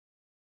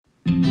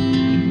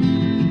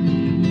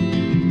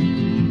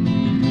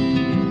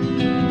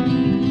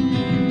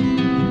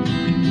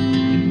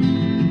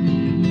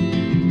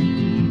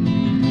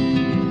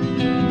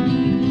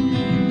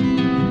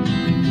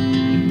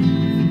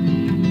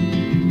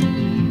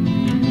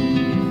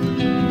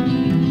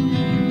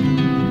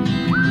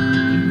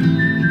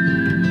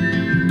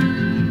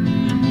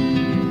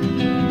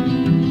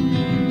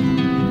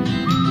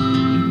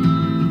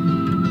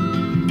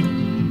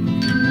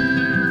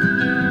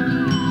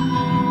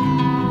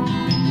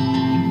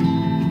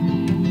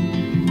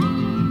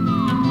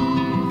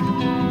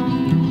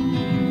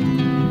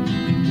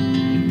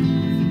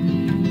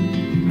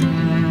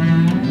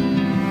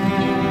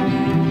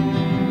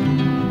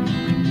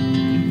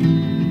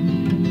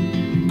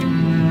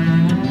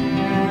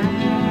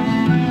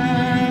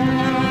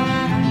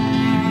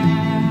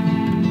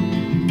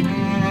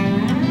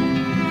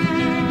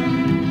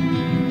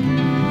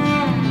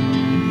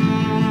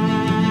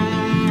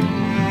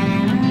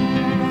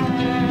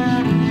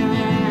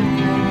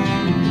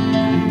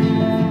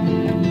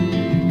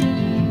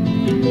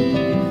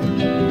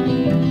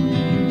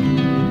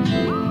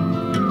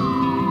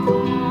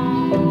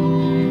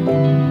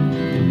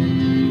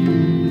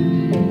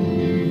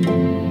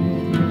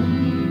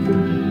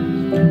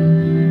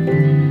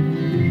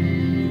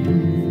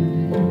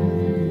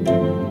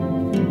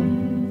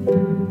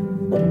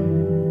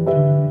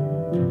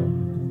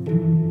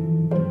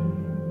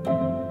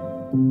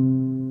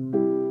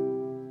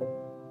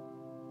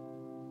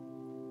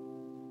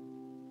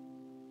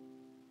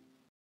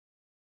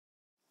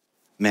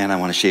Man, I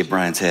want to shave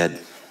Brian's head.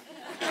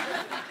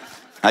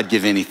 I'd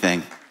give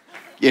anything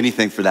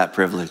for that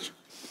privilege.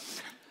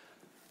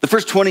 The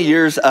first 20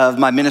 years of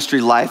my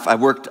ministry life, I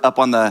worked up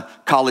on the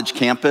college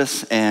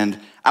campus, and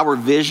our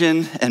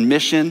vision and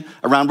mission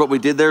around what we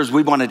did there is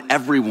we wanted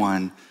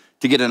everyone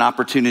to get an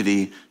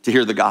opportunity to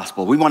hear the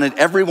gospel. We wanted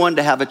everyone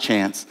to have a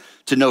chance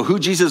to know who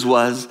Jesus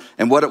was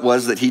and what it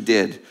was that he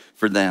did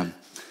for them.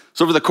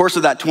 So over the course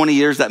of that 20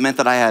 years, that meant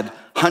that I had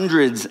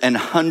hundreds and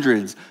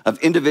hundreds of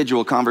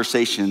individual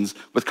conversations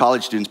with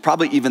college students,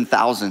 probably even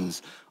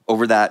thousands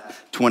over that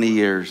 20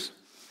 years.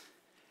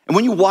 And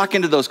when you walk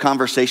into those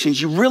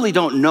conversations, you really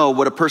don't know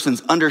what a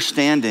person's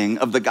understanding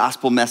of the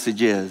gospel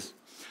message is.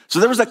 So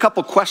there was a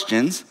couple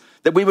questions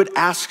that we would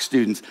ask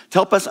students to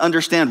help us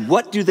understand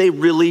what do they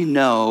really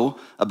know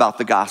about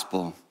the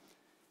gospel.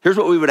 Here's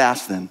what we would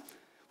ask them.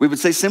 We would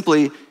say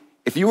simply,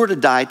 if you were to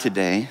die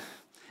today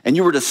and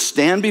you were to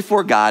stand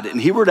before God and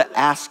he were to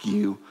ask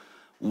you,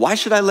 why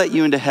should I let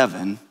you into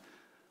heaven?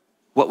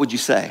 What would you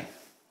say?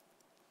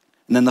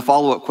 And then the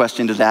follow-up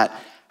question to that,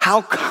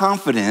 how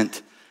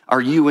confident are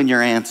you in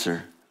your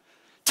answer?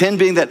 10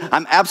 being that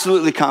I'm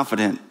absolutely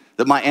confident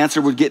that my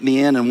answer would get me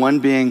in, and 1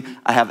 being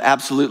I have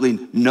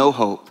absolutely no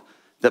hope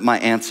that my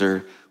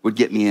answer would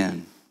get me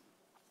in.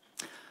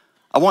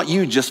 I want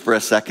you just for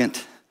a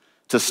second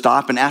to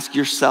stop and ask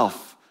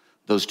yourself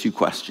those 2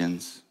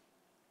 questions.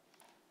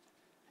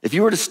 If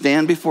you were to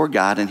stand before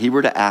God and he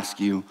were to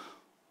ask you,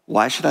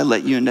 why should I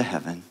let you into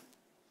heaven?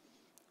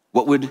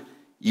 What would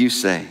you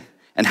say?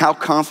 And how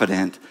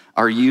confident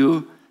are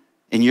you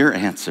in your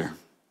answer?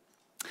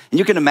 And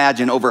you can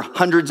imagine over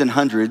hundreds and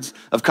hundreds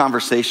of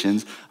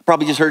conversations, I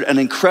probably just heard an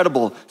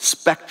incredible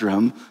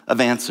spectrum of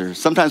answers.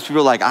 Sometimes people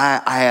are like,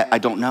 I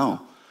don't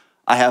know.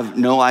 I have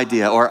no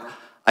idea. Or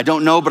I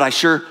don't know, but I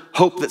sure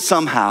hope that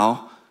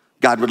somehow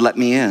God would let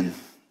me in.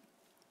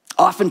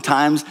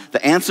 Oftentimes,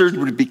 the answers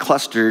would be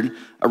clustered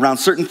around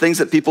certain things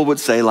that people would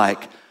say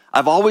like,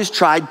 I've always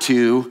tried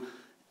to,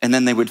 and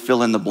then they would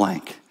fill in the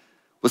blank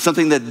with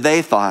something that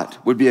they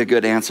thought would be a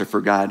good answer for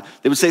God.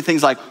 They would say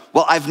things like,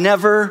 well, I've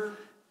never,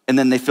 and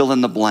then they fill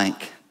in the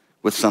blank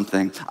with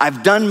something.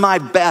 I've done my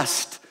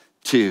best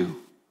to,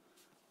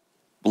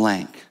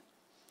 blank.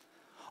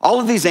 All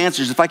of these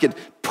answers, if I could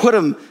put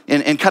them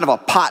in kind of a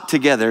pot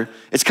together,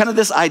 it's kind of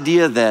this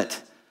idea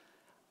that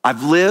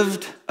I've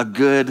lived a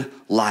good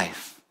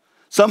life.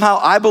 Somehow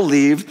I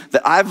believe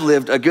that I've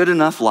lived a good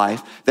enough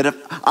life that if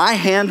I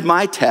hand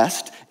my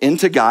test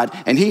into God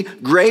and he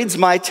grades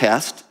my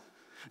test,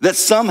 that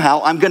somehow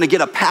I'm gonna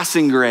get a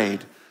passing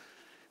grade.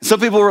 Some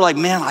people were like,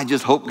 man, I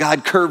just hope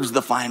God curves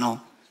the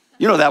final.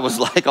 You know, that was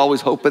like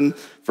always hoping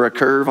for a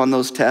curve on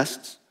those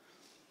tests.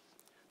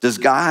 Does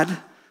God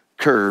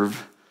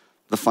curve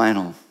the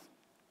final?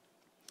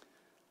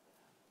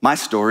 My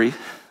story,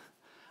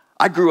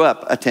 I grew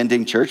up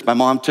attending church. My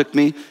mom took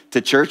me to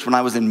church when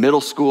I was in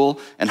middle school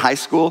and high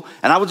school.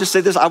 And I will just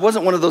say this, I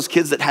wasn't one of those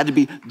kids that had to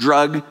be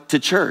drugged to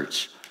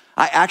church.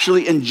 I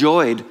actually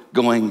enjoyed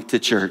going to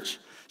church.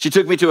 She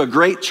took me to a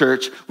great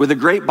church with a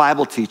great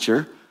Bible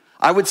teacher.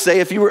 I would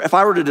say if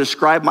I were to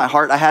describe my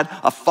heart, I had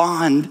a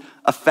fond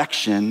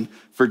affection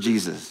for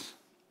Jesus.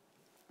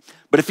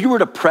 But if you were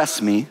to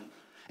press me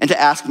and to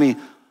ask me,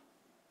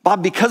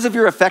 Bob, because of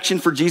your affection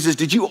for Jesus,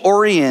 did you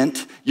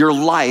orient your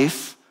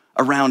life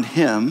around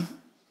him?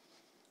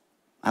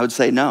 I would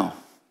say no,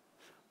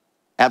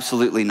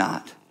 absolutely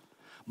not.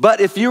 But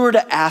if you were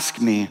to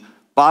ask me,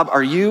 Bob,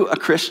 are you a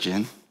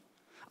Christian?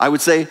 I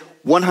would say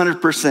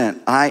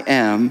 100% I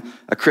am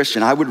a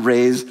Christian. I would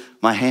raise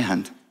my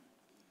hand.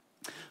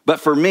 But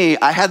for me,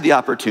 I had the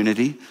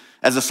opportunity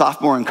as a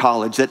sophomore in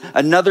college that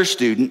another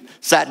student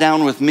sat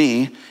down with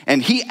me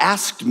and he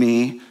asked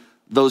me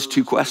those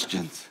 2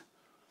 questions.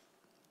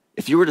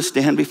 If you were to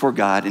stand before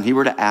God and he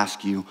were to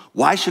ask you,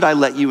 why should I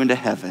let you into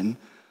heaven?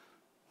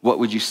 What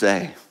would you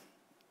say?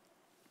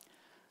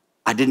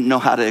 I didn't know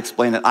how to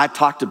explain it. I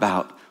talked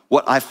about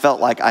what I felt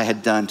like I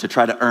had done to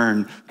try to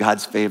earn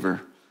God's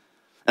favor.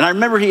 And I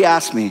remember he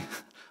asked me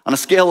on a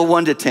scale of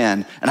 1 to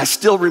 10, and I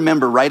still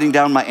remember writing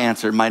down my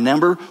answer. My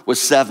number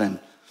was 7.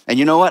 And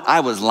you know what?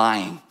 I was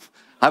lying.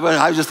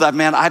 I just thought,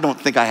 man, I don't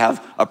think I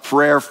have a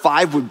prayer.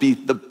 5 would be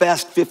the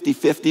best,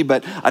 50-50,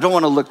 but I don't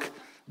want to look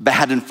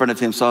bad in front of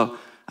him. So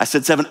I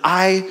said 7.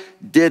 I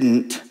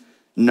didn't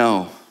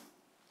know.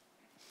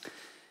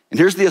 And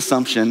here's the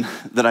assumption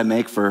that I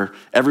make for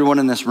everyone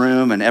in this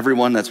room and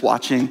everyone that's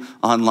watching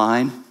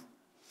online.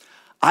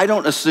 I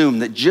don't assume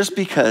that just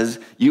because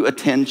you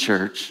attend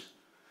church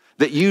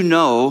that you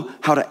know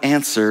how to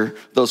answer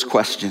those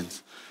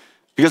questions.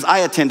 Because I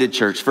attended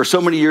church for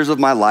so many years of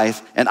my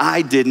life and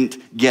I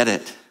didn't get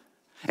it.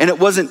 And it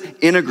wasn't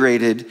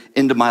integrated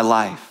into my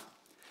life.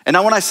 And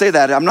now when I say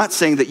that, I'm not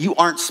saying that you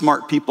aren't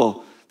smart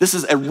people. This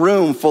is a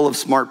room full of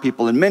smart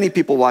people and many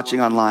people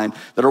watching online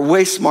that are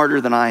way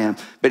smarter than I am.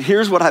 But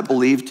here's what I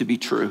believe to be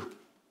true.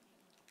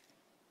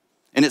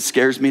 And it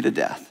scares me to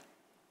death.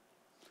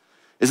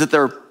 Is that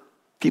there are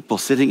people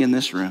sitting in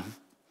this room,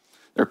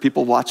 there are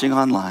people watching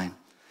online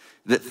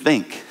that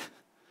think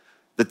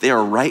that they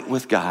are right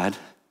with God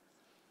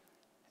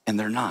and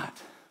they're not.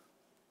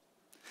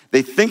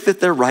 They think that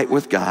they're right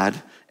with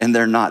God, and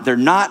they're not. They're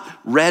not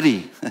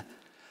ready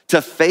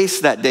to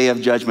face that day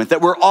of judgment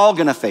that we're all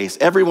gonna face.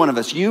 Every one of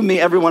us, you, me,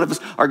 every one of us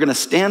are gonna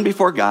stand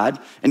before God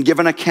and give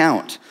an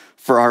account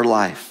for our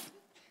life.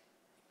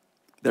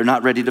 They're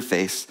not ready to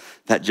face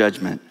that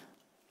judgment.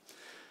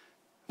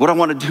 What I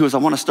wanna do is I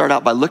wanna start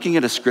out by looking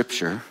at a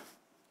scripture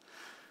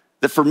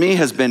that for me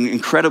has been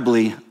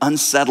incredibly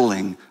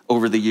unsettling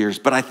over the years,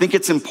 but I think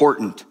it's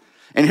important.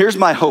 And here's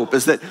my hope,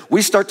 is that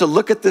we start to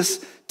look at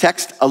this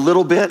text a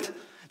little bit,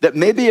 that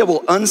maybe it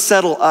will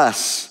unsettle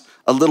us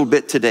a little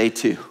bit today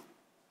too.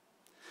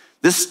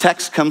 This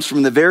text comes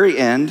from the very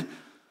end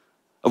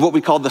of what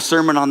we call the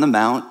Sermon on the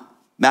Mount,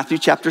 Matthew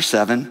chapter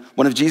 7,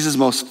 one of Jesus'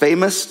 most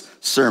famous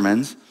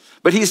sermons,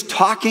 but he's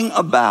talking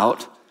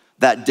about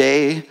that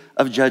day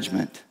of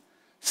judgment,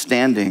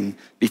 standing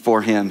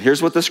before him.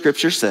 Here's what the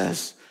scripture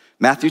says,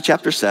 Matthew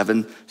chapter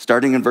 7,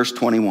 starting in verse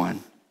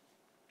 21.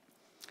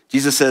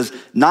 Jesus says,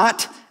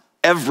 "Not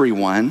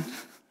everyone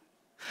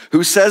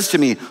who says to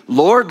me,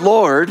 'Lord,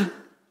 Lord,'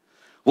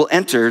 will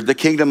enter the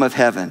kingdom of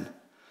heaven,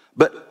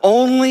 but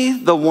only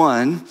the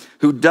one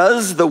who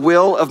does the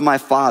will of my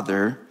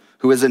Father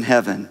who is in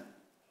heaven.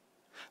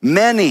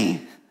 Many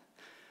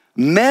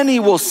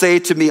will say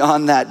to me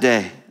on that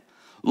day,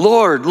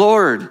 'Lord,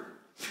 Lord,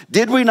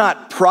 did we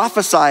not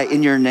prophesy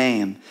in your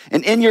name,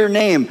 and in your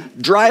name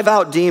drive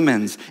out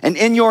demons, and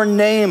in your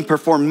name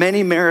perform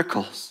many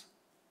miracles?'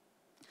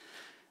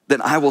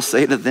 Then I will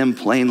say to them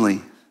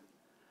plainly,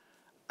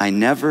 'I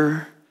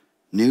never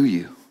knew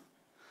you.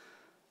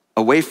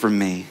 Away from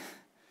me,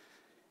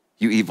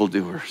 you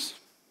evildoers.'"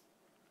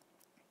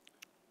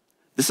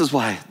 This is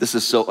why this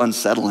is so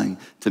unsettling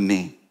to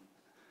me.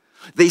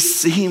 They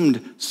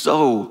seemed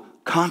so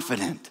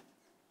confident,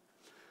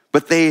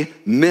 but they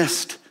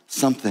missed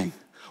something.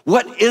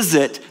 What is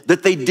it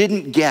that they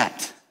didn't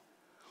get?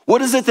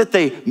 What is it that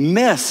they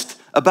missed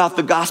about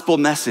the gospel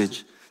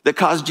message that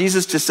caused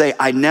Jesus to say,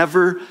 "I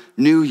never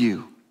knew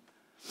you"?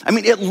 I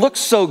mean, it looks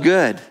so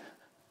good.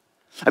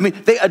 I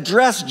mean, they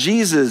address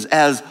Jesus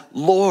as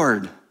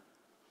Lord.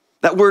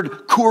 That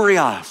word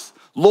kurios,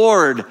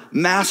 Lord,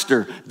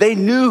 Master. They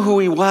knew who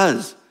he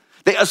was.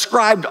 They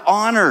ascribed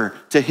honor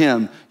to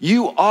him.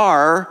 "You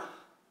are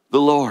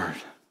the Lord."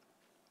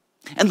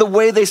 And the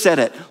way they said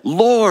it,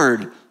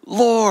 "Lord,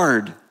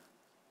 Lord."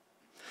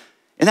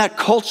 In that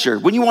culture,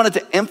 when you wanted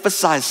to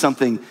emphasize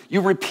something,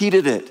 you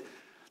repeated it.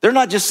 They're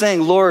not just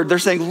saying Lord, they're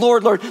saying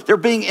Lord, Lord. They're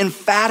being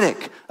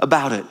emphatic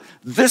about it.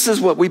 This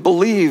is what we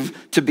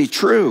believe to be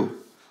true.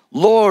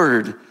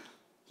 Lord,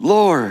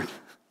 Lord.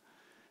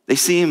 They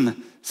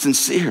seem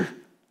sincere.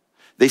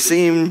 They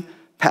seem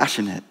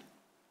passionate.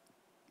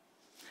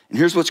 And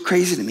here's what's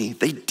crazy to me.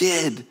 They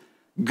did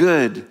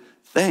good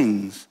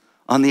things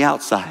on the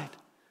outside.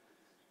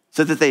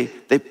 So that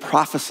they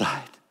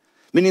prophesied,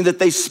 meaning that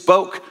they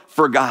spoke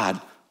for God,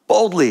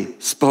 boldly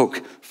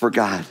spoke for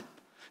God.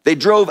 They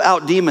drove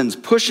out demons,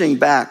 pushing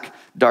back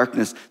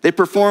darkness. They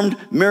performed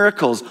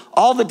miracles,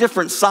 all the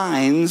different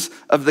signs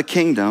of the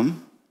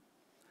kingdom.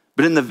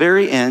 But in the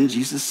very end,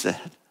 Jesus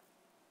said,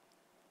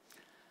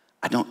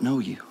 "I don't know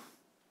you.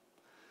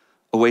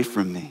 Away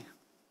from me."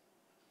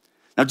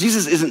 Now,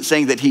 Jesus isn't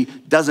saying that he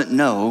doesn't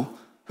know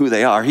who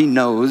they are. He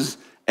knows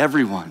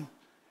everyone.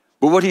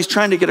 But what he's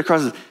trying to get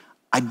across is,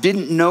 I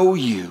didn't know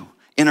you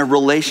in a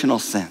relational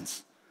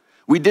sense.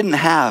 We didn't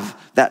have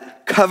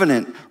that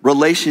covenant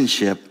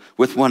relationship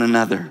with one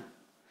another.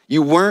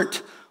 You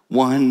weren't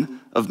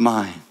one of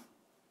mine.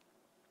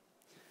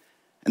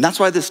 And that's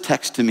why this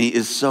text to me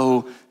is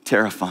so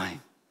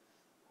terrifying.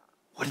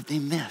 What did they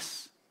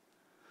miss?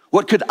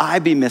 What could I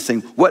be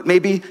missing? What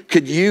maybe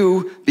could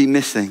you be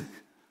missing?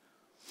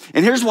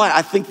 And here's why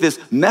I think this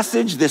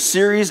message, this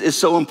series is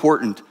so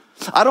important.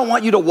 I don't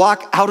want you to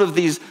walk out of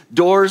these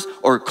doors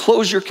or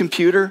close your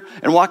computer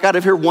and walk out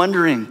of here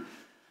wondering,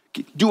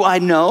 do I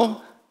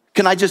know?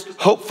 Can I just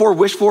hope for,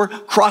 wish for,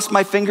 cross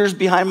my fingers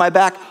behind my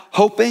back,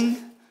 hoping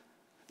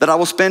that I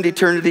will spend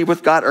eternity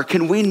with God? Or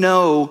can we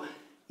know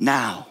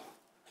now?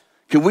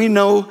 Can we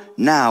know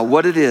now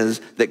what it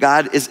is that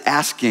God is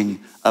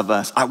asking of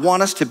us? I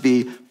want us to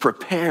be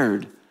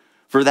prepared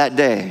for that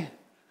day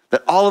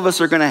that all of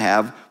us are gonna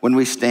have when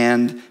we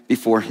stand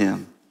before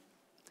him.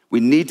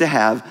 We need to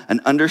have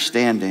an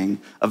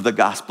understanding of the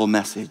gospel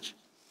message.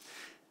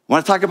 When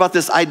I talk about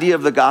this idea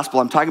of the gospel,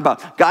 I'm talking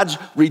about God's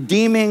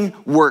redeeming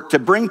work to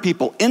bring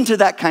people into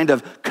that kind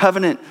of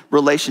covenant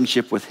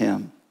relationship with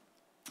him.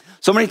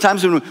 So many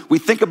times when we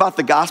think about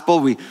the gospel,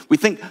 we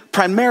think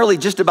primarily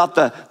just about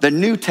the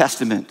New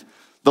Testament,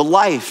 the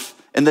life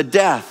and the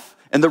death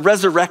and the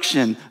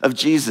resurrection of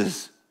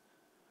Jesus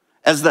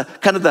as the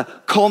kind of the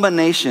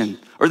culmination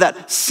or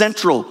that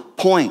central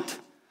point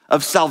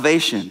of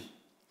salvation.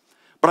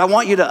 But I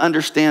want you to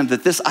understand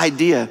that this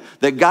idea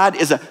that God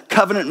is a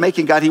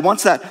covenant-making God, he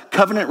wants that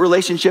covenant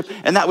relationship,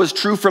 and that was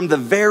true from the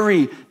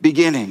very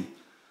beginning.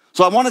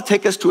 So I want to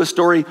take us to a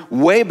story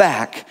way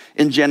back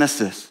in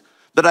Genesis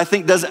that I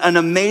think does an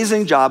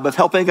amazing job of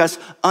helping us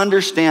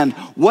understand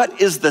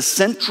what is the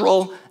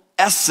central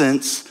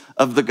essence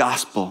of the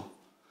gospel.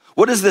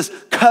 What is this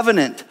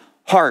covenant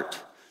heart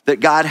that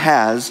God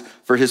has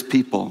for his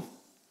people.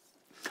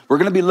 We're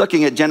going to be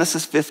looking at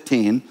Genesis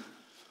 15,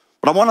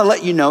 but I want to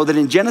let you know that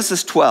in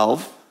Genesis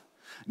 12,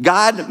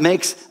 God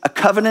makes a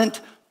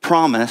covenant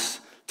promise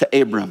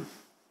to Abram.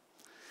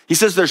 He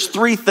says there's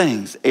three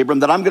things, Abram,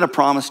 that I'm going to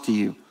promise to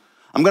you.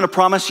 I'm going to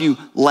promise you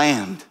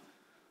land,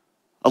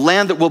 a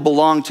land that will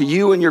belong to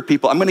you and your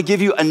people. I'm going to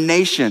give you a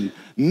nation,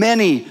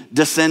 many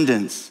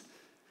descendants.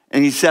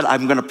 And he said,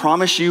 I'm going to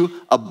promise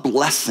you a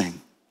blessing.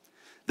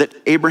 That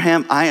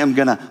Abraham, I am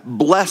going to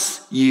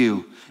bless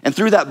you. And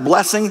through that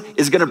blessing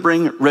is going to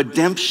bring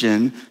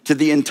redemption to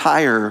the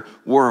entire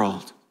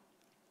world.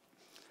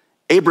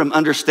 Abram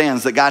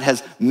understands that God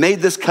has made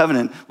this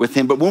covenant with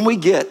him. But when we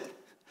get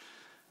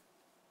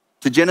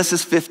to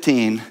Genesis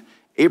 15,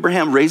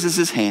 Abraham raises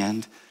his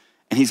hand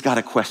and he's got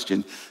a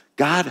question.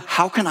 God,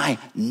 how can I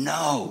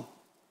know?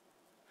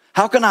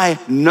 How can I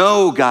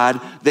know,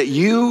 God, that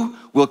you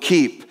will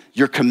keep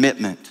your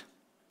commitment?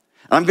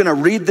 And I'm gonna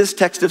read this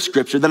text of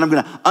scripture, then I'm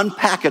gonna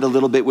unpack it a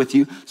little bit with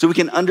you so we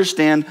can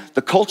understand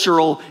the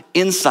cultural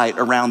insight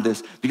around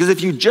this. Because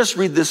if you just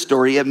read this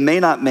story, it may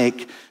not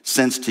make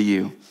sense to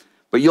you,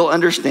 but you'll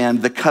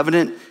understand the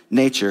covenant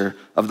nature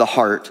of the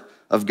heart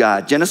of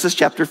God. Genesis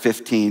chapter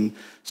 15,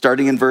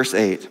 starting in verse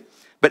 8.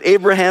 But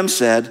Abraham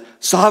said,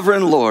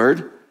 Sovereign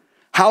Lord,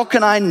 how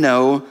can I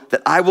know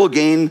that I will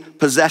gain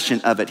possession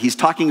of it? He's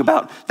talking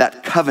about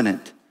that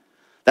covenant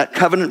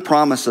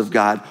promise of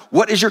God.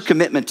 What is your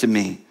commitment to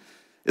me?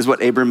 Is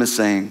what Abram is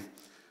saying.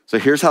 So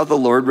here's how the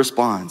Lord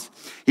responds.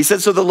 He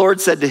said, so the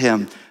Lord said to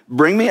him,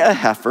 bring me a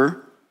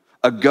heifer,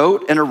 a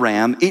goat, and a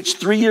ram, each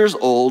 3 years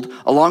old,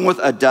 along with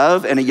a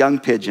dove and a young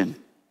pigeon.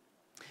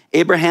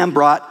 Abraham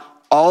brought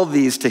all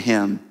these to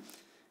him.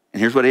 And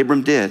here's what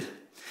Abram did.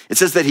 It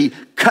says that he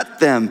cut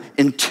them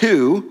in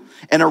two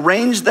and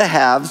arranged the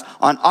halves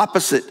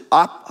opposite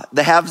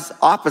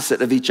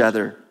of each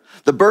other.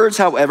 The birds,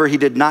 however, he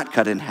did not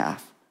cut in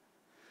half.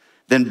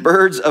 Then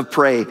birds of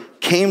prey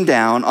came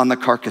down on the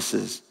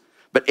carcasses,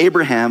 but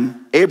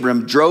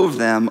Abram drove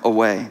them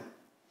away.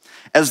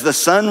 As the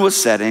sun was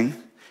setting,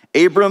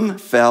 Abram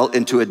fell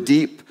into a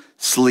deep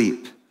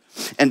sleep,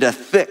 and a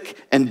thick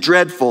and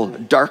dreadful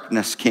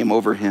darkness came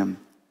over him.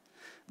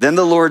 Then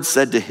the Lord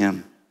said to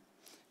him,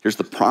 here's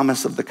the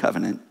promise of the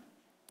covenant,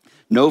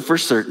 know for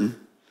certain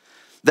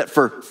that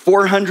for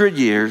 400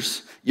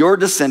 years your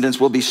descendants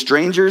will be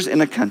strangers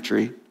in a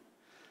country,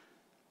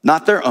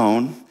 not their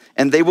own,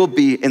 and they will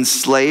be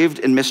enslaved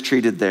and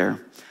mistreated there.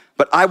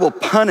 But I will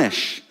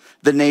punish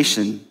the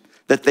nation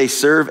that they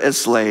serve as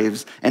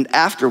slaves, and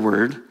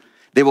afterward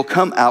they will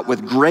come out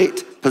with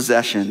great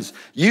possessions.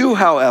 You,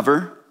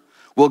 however,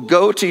 will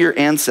go to your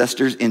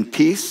ancestors in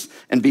peace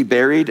and be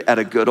buried at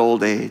a good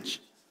old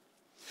age.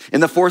 In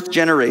the 4th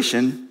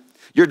generation,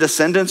 your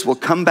descendants will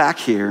come back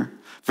here,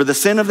 for the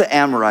sin of the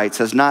Amorites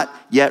has not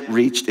yet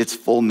reached its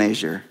full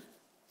measure.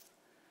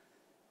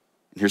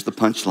 And here's the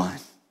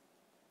punchline.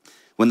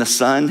 When the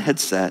sun had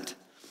set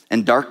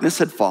and darkness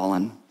had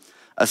fallen,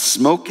 a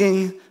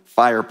smoking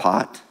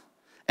firepot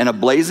and a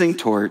blazing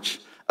torch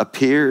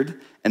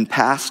appeared and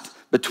passed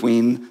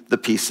between the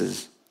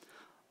pieces.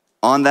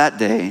 On that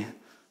day,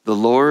 the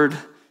Lord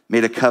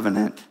made a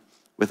covenant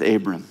with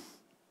Abram.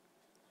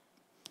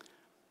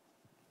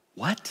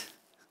 What?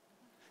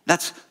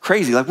 That's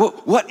crazy. Like,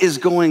 what is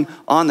going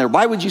on there?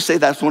 Why would you say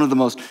that's one of the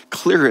most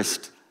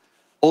clearest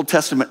Old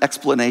Testament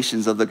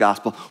explanations of the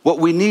gospel? What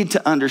we need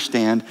to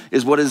understand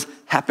is what is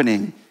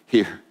happening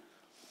here.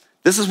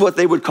 This is what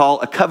they would call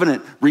a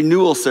covenant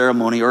renewal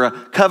ceremony or a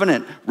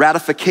covenant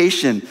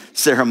ratification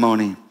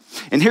ceremony.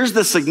 And here's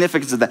the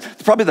significance of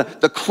that. Probably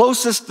the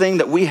closest thing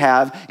that we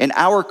have in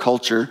our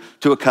culture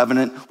to a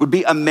covenant would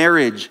be a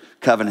marriage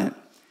covenant.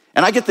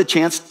 And I've had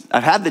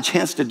the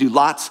chance to do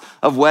lots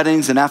of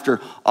weddings, and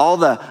after all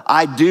the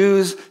I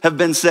do's have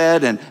been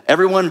said and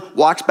everyone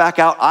walks back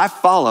out, I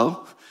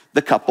follow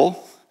the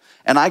couple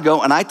and I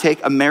go and I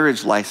take a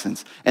marriage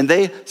license, and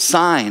they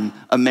sign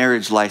a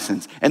marriage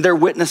license, and their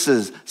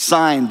witnesses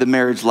sign the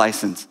marriage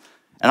license,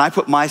 and I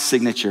put my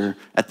signature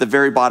at the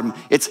very bottom.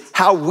 It's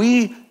how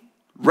we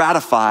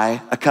ratify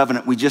a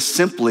covenant. We just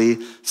simply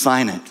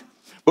sign it.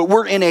 But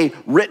we're in a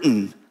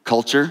written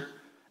culture.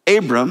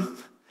 Abram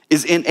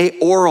is in a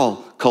oral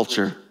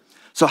culture.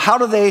 So how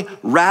do they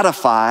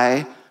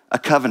ratify a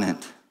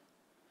covenant?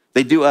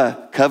 They do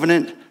a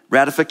covenant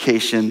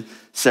ratification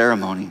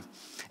ceremony.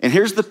 And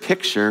here's the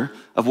picture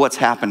of what's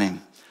happening.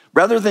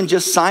 Rather than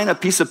just sign a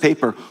piece of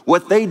paper,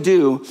 what they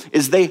do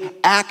is they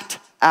act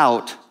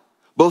out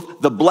both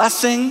the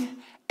blessing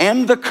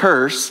and the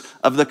curse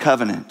of the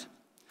covenant.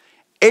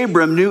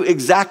 Abram knew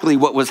exactly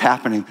what was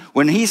happening.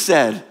 When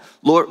the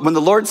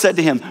Lord said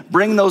to him,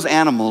 bring those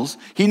animals,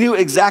 he knew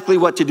exactly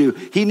what to do.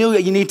 He knew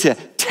that you need to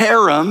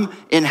tear them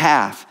in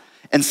half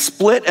and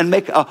split and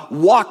make a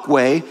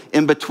walkway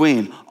in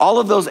between. All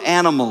of those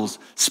animals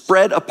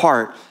spread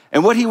apart.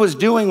 And what he was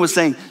doing was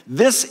saying,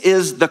 this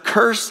is the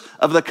curse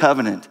of the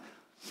covenant.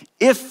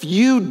 If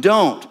you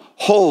don't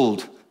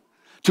hold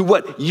to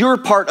what your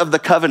part of the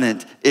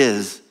covenant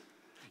is,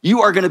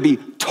 You are gonna be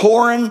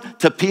torn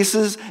to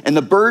pieces, and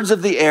the birds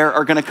of the air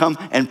are gonna come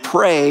and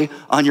prey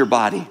on your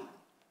body.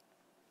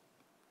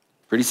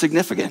 Pretty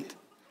significant.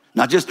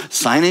 Not just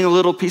signing a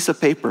little piece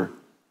of paper.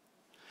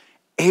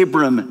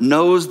 Abram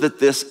knows that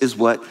this is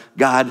what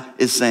God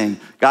is saying.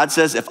 God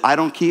says, if I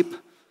don't keep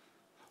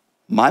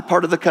my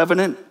part of the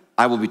covenant,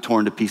 I will be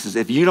torn to pieces.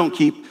 If you don't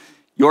keep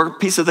your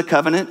piece of the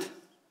covenant,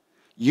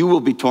 you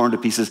will be torn to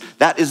pieces.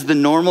 That is the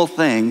normal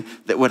thing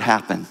that would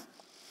happen.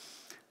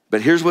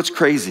 But here's what's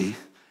crazy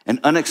and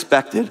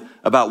unexpected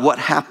about what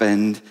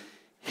happened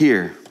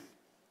here.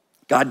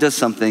 God does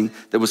something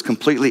that was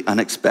completely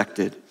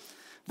unexpected.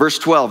 Verse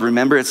 12,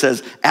 remember it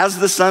says, as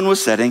the sun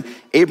was setting,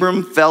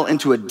 Abram fell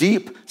into a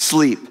deep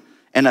sleep,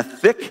 and a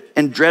thick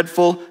and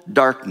dreadful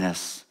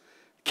darkness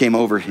came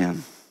over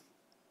him.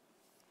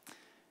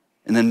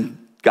 And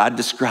then God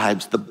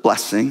describes the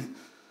blessing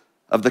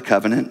of the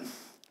covenant.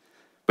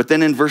 But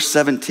then in verse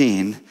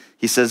 17,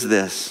 he says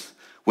this,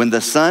 when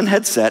the sun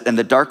had set and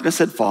the darkness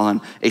had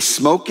fallen, a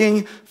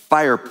smoking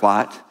fire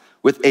pot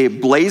with a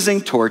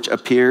blazing torch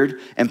appeared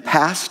and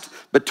passed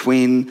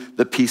between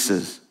the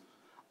pieces.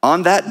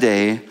 On that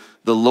day,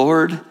 the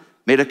Lord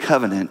made a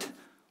covenant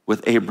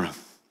with Abram.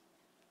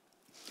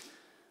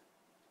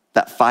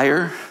 That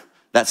fire,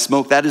 that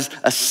smoke, that is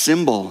a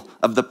symbol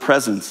of the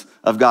presence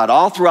of God.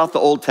 All throughout the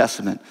Old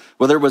Testament,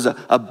 whether it was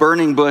a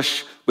burning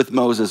bush with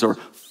Moses, or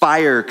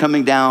fire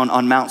coming down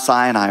on Mount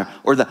Sinai,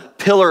 or the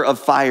pillar of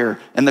fire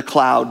and the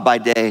cloud by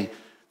day,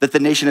 that the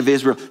nation of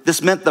Israel,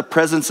 this meant the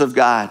presence of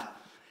God.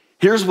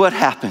 Here's what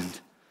happened.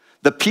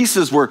 The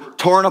pieces were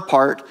torn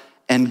apart,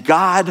 and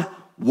God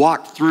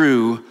walked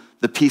through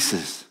the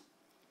pieces.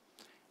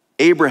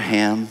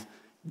 Abraham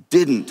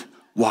didn't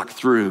walk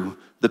through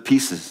the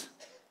pieces.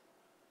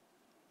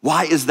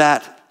 Why is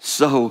that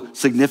so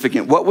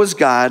significant? What was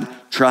God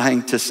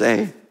trying to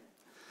say?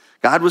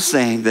 God was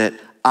saying that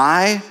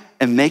I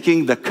am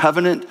making the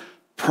covenant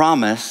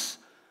promise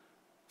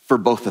for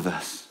both of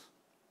us.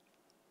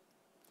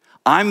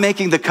 I'm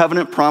making the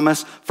covenant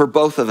promise for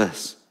both of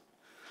us.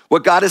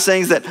 What God is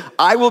saying is that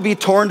I will be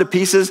torn to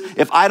pieces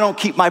if I don't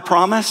keep my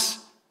promise,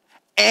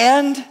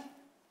 and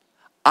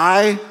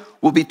I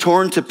will be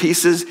torn to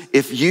pieces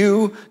if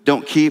you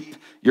don't keep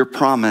your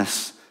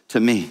promise to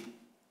me.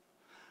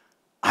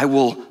 I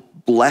will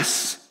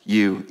bless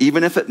you,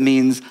 even if it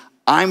means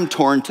I'm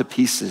torn to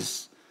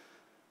pieces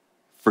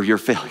for your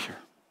failure.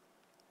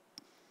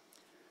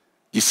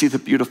 You see the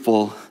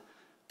beautiful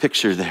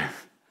picture there.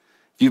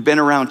 If you've been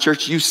around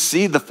church, you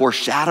see the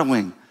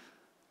foreshadowing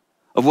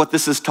of what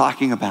this is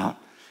talking about.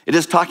 It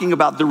is talking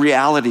about the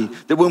reality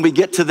that when we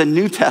get to the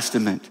New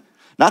Testament,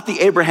 not the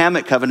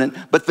Abrahamic covenant,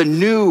 but the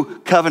new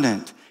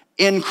covenant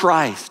in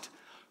Christ,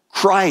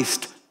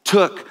 Christ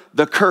took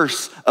the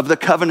curse of the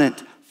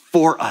covenant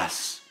for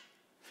us.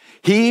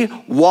 He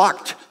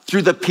walked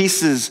through the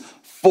pieces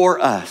for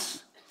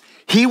us.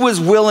 He was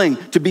willing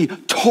to be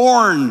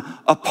torn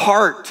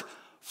apart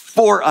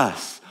for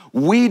us.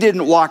 We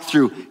didn't walk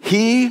through.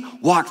 He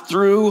walked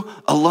through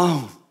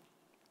alone.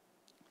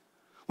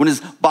 When his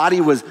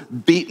body was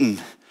beaten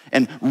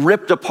and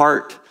ripped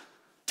apart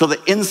till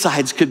the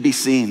insides could be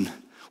seen.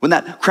 When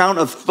that crown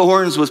of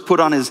thorns was put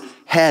on his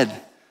head,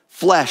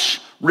 flesh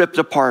ripped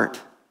apart.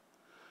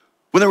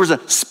 When there was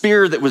a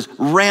spear that was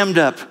rammed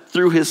up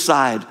through his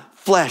side,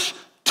 flesh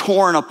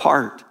torn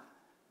apart.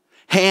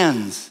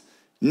 Hands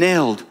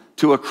nailed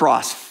to a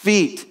cross,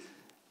 feet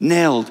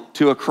nailed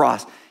to a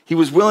cross. He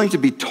was willing to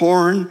be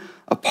torn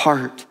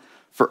apart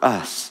for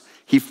us.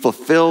 He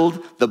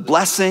fulfilled the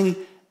blessing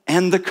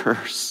and the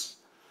curse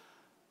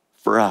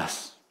for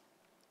us.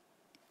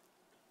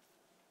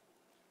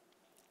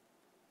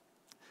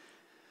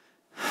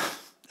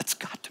 That's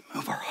got to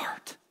move our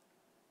heart.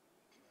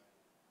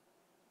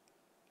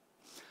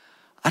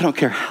 I don't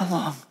care how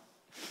long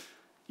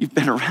you've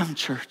been around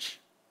church.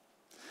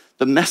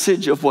 The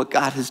message of what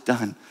God has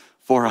done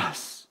for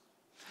us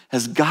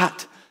has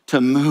got to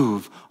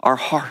move our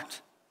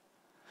heart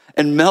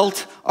and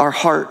melt our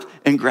heart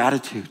in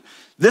gratitude.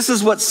 This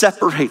is what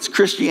separates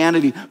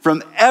Christianity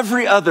from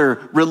every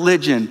other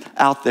religion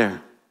out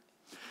there.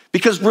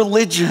 Because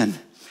religion,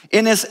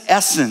 in its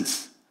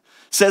essence,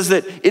 says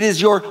that it is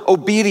your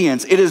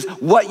obedience, it is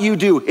what you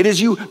do, it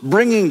is you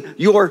bringing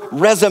your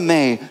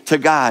resume to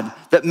God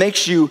that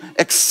makes you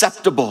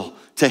acceptable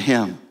to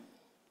Him.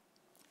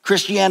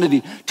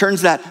 Christianity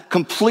turns that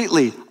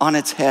completely on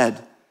its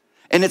head,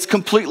 and it's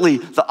completely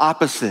the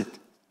opposite.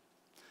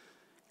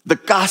 The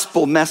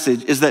gospel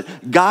message is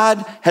that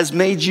God has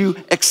made you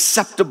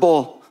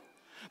acceptable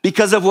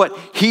because of what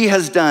He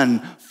has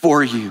done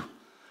for you,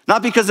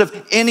 not because of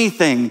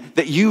anything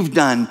that you've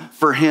done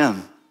for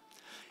Him.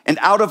 And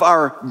out of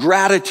our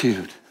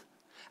gratitude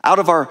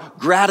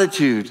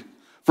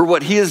for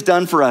what He has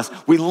done for us,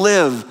 we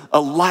live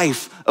a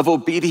life of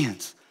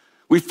obedience.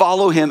 We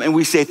follow Him and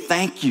we say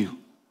thank you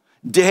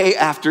day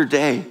after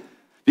day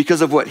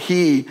because of what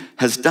He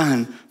has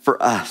done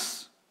for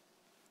us.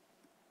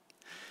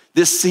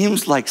 This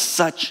seems like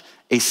such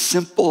a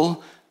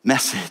simple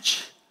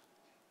message,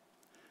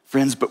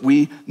 friends, but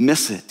we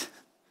miss it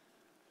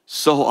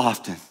so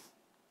often.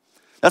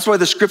 That's why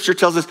the scripture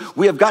tells us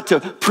we have got to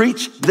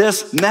preach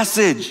this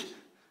message.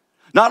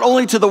 Not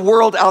only to the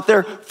world out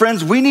there,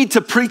 friends, we need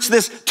to preach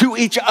this to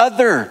each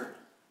other.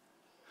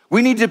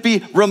 We need to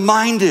be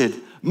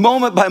reminded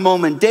moment by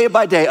moment, day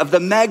by day, of the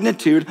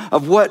magnitude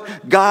of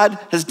what God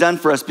has done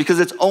for us, because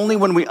it's only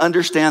when we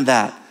understand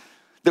that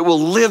we'll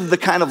live the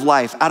kind of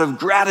life out of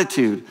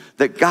gratitude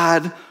that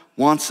God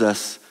wants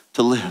us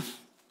to live.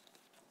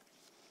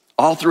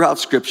 All throughout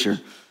Scripture,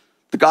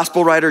 the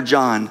gospel writer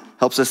John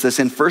helps us this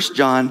in 1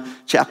 John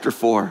chapter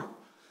 4,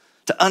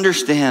 to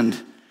understand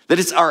that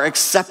it's our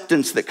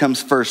acceptance that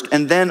comes first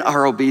and then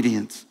our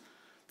obedience.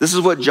 This is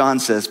what John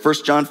says, 1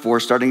 John 4,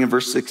 starting in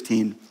verse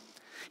 16.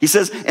 He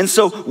says, and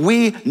so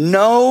we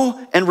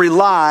know and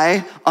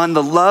rely on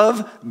the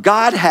love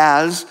God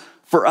has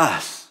for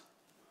us.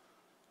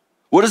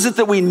 What is it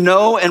that we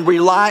know and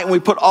rely and we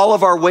put all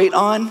of our weight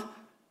on?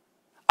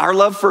 Our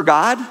love for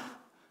God?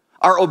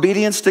 Our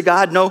obedience to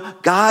God? No,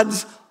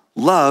 God's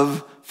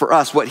love for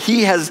us, what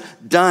he has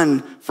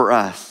done for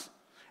us.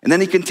 And then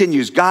he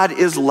continues, God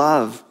is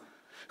love.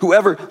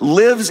 Whoever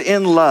lives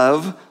in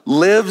love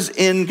lives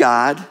in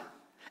God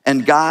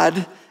and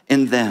God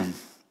in them.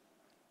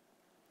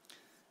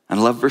 I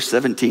love verse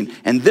 17.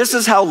 And this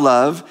is how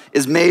love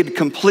is made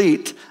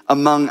complete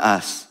among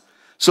us,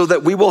 so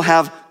that we will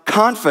have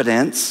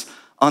confidence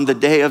on the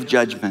day of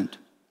judgment.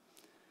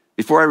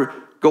 Before I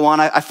go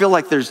on, I feel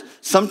like there's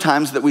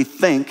sometimes that we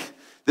think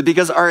that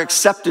because our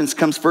acceptance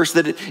comes first,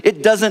 that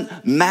it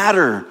doesn't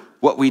matter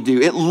what we do.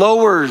 It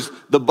lowers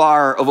the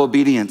bar of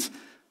obedience.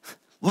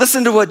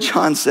 Listen to what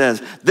John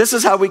says. This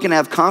is how we can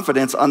have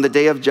confidence on the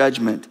day of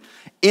judgment.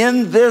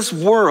 In this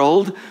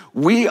world,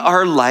 we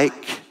are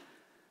like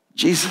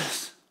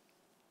Jesus.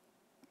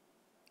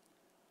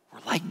 We're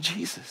like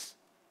Jesus.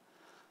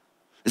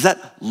 Is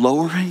that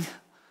lowering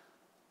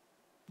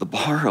the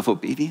bar of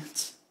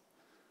obedience?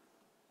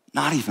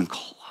 Not even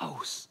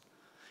close.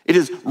 It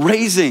is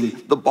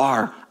raising the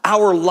bar.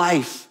 Our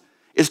life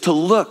is to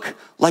look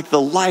like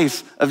the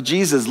life of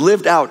Jesus,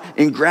 lived out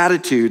in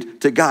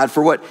gratitude to God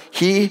for what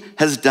he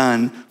has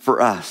done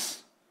for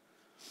us.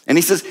 And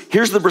he says,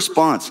 here's the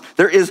response.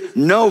 There is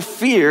no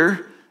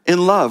fear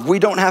in love. We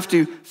don't have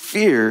to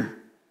fear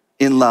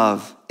in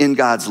love, in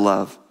God's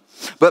love.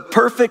 But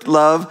perfect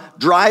love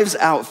drives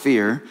out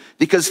fear,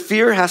 because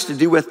fear has to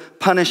do with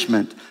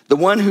punishment. The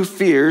one who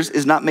fears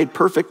is not made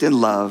perfect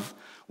in love.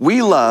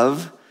 We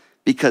love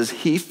because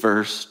he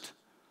first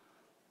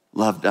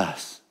loved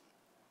us.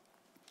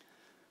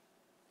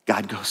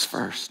 God goes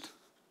first.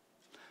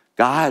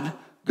 God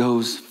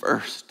goes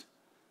first.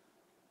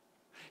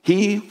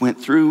 He went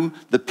through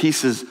the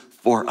pieces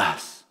for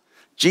us.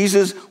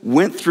 Jesus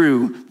went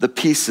through the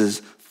pieces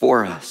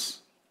for us.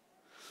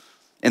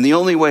 And the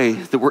only way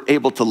that we're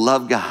able to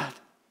love God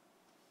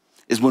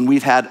is when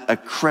we've had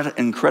an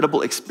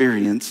incredible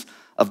experience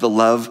of the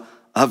love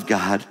of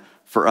God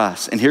for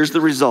us. And here's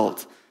the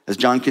result, as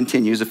John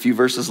continues a few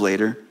verses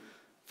later,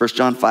 1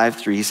 John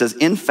 5:3. He says,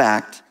 in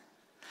fact,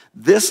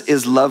 this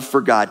is love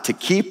for God, to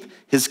keep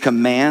his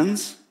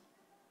commands,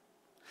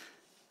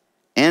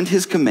 and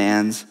his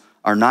commands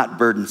are not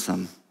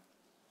burdensome.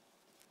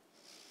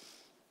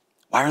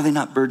 Why are they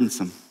not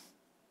burdensome?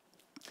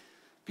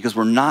 Because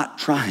we're not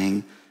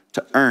trying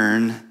to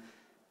earn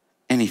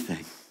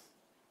anything.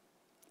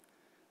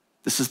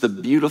 This is the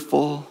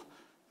beautiful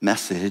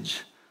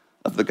message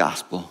of the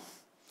gospel.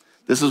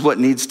 This is what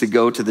needs to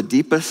go to the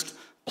deepest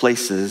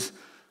places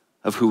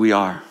of who we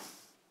are.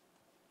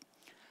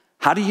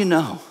 How do you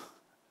know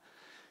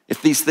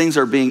if these things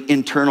are being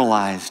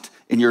internalized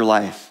in your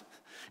life?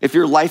 If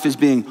your life is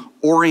being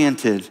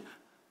oriented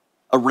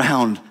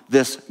around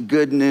this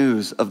good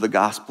news of the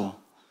gospel?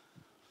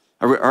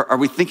 Are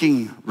we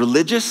thinking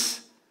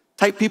religious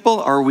type people,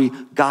 or are we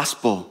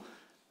gospel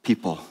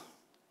people?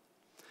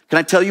 Can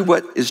I tell you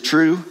what is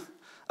true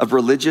of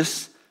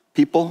religious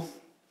people?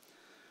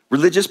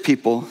 Religious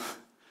people,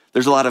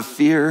 there's a lot of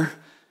fear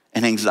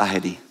and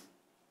anxiety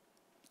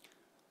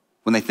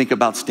when they think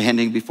about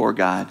standing before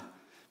God,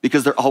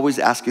 because they're always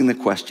asking the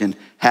question,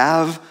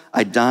 have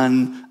I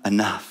done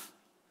enough?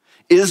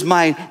 Is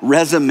my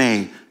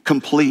resume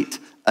complete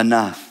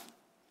enough?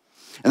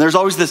 And there's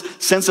always this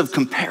sense of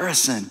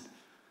comparison.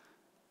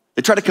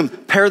 They try to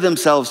compare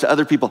themselves to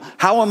other people.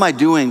 How am I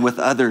doing with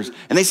others?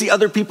 And they see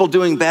other people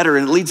doing better,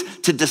 and it leads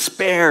to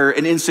despair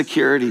and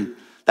insecurity.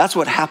 That's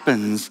what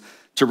happens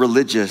to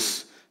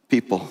religious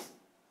people.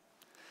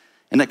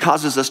 And it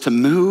causes us to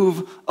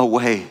move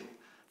away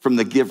from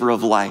the giver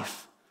of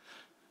life.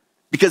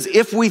 Because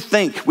if we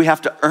think we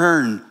have to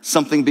earn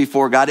something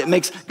before God, it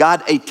makes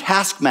God a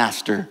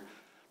taskmaster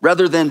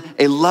rather than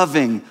a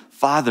loving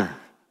father.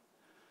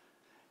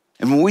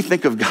 And when we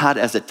think of God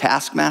as a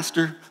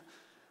taskmaster,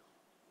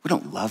 we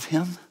don't love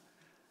him.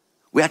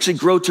 We actually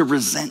grow to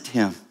resent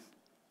him.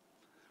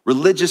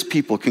 Religious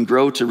people can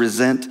grow to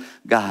resent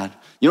God.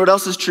 You know what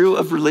else is true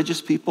of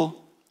religious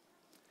people?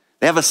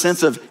 They have a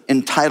sense of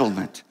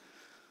entitlement.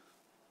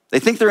 They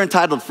think they're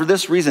entitled for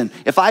this reason.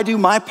 If I do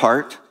my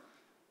part,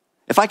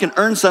 if I can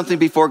earn something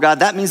before God,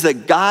 that means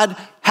that God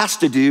has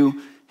to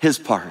do his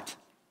part.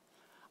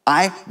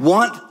 I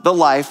want the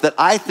life that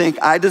I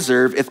think I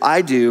deserve if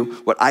I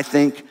do what I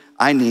think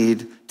I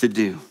need to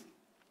do.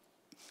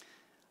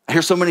 I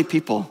hear so many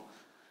people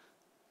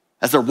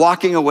as they're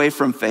walking away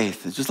from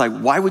faith. It's just like,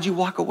 why would you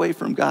walk away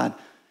from God?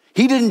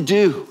 He didn't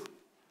do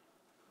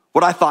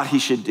what I thought he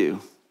should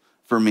do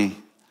for me.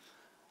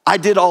 I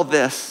did all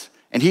this,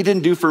 and he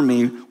didn't do for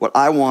me what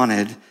I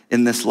wanted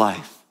in this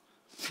life.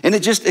 And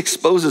it just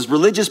exposes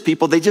religious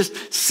people. They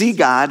just see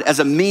God as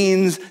a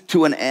means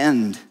to an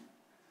end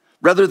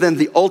rather than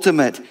the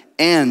ultimate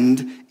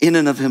end in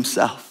and of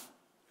himself.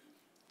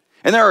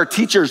 And there are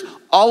teachers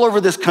all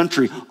over this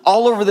country,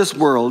 all over this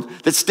world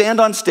that stand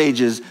on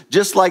stages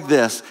just like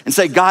this and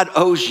say, God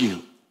owes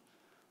you.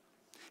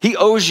 He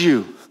owes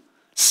you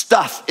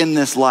stuff in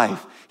this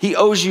life. He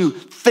owes you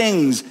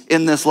things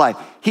in this life.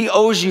 He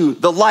owes you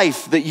the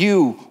life that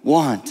you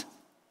want.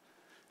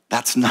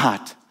 That's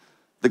not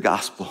the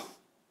gospel.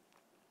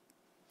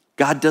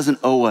 God doesn't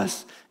owe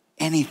us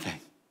anything,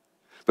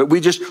 but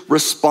we just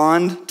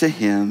respond to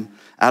him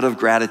out of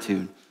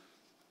gratitude.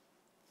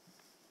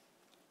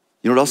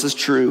 You know what else is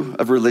true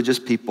of religious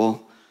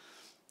people?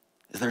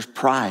 Is there's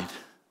pride.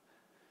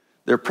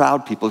 They're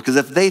proud people, because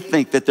if they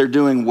think that they're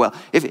doing well,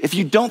 if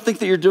you don't think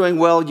that you're doing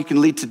well, you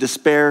can lead to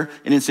despair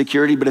and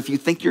insecurity, but if you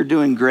think you're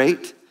doing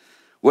great,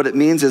 what it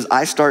means is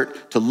I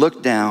start to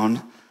look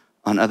down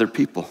on other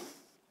people.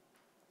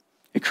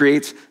 It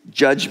creates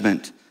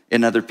judgment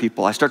in other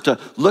people. I start to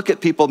look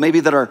at people maybe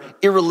that are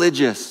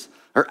irreligious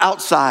or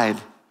outside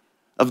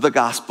of the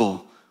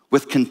gospel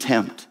with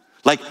contempt.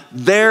 Like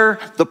they're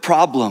the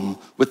problem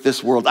with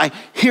this world. I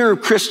hear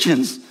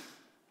Christians,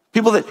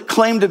 people that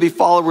claim to be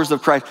followers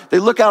of Christ, they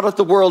look out at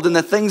the world and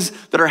the things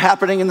that are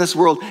happening in this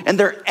world, and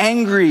they're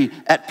angry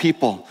at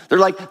people. They're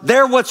like,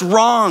 they're what's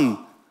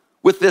wrong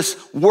with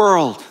this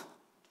world.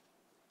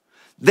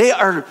 They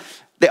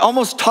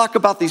almost talk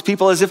about these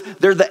people as if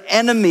they're the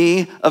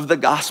enemy of the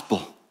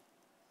gospel.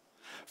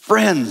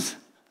 Friends,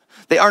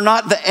 they are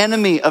not the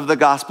enemy of the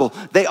gospel.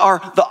 They are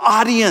the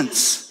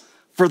audience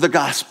for the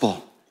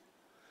gospel.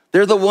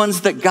 They're the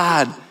ones that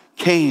God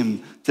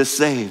came to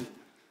save.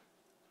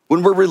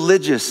 When we're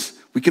religious,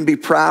 we can be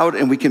proud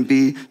and we can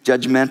be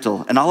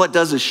judgmental. And all it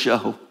does is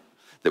show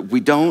that we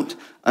don't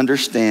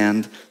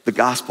understand the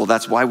gospel.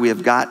 That's why we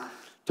have got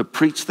to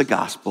preach the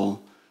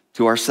gospel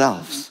to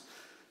ourselves,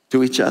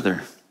 to each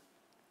other.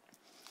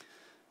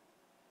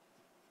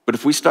 But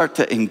if we start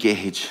to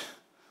engage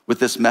with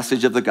this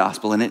message of the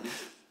gospel and it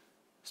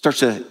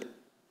starts to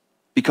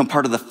become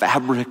part of the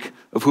fabric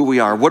of who we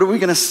are, what are we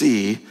going to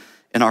see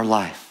in our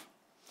life?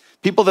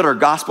 People that are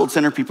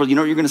gospel-centered people, you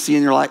know what you're going to see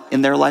in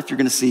their life? You're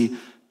going to see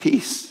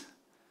peace.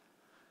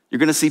 You're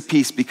going to see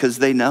peace because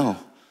they know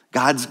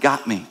God's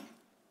got me.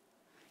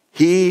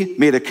 He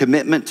made a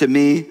commitment to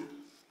me,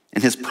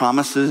 and his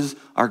promises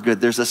are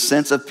good. There's a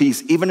sense of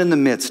peace, even in the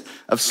midst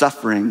of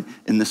suffering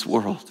in this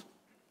world.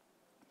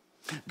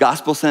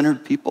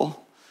 Gospel-centered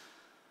people,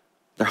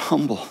 they're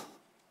humble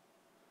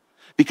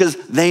because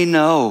they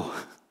know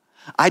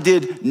I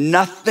did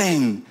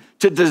nothing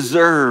to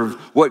deserve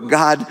what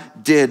God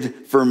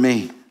did for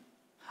me.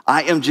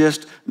 I am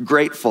just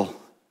grateful.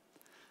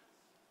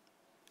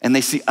 And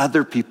they see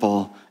other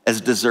people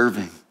as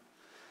deserving.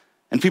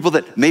 And people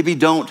that maybe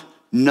don't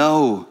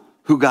know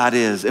who God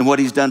is and what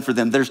he's done for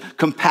them. There's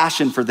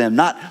compassion for them,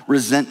 not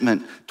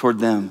resentment toward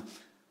them.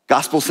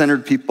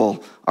 Gospel-centered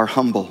people are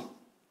humble.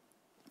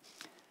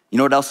 You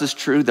know what else is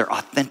true? They're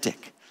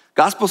authentic.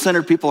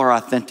 Gospel-centered people are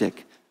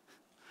authentic.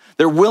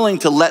 They're willing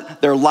to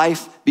let their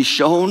life be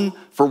shown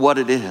for what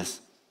it is.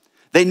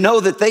 They know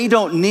that they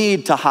don't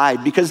need to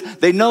hide because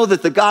they know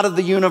that the God of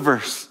the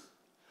universe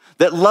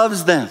that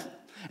loves them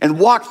and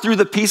walked through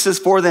the pieces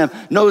for them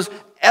knows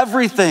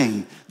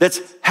everything that's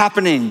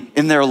happening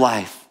in their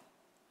life.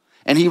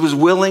 And he was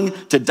willing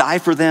to die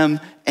for them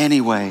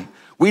anyway.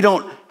 We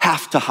don't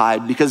have to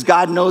hide because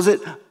God knows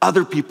it.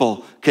 Other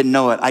people can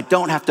know it. I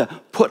don't have to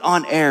put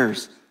on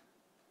airs.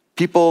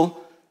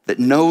 People that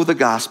know the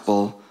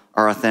gospel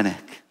are authentic.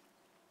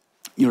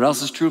 You know what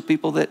else is true of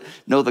people that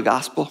know the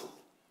gospel?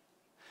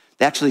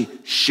 They actually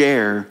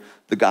share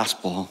the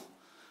gospel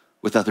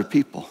with other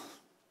people.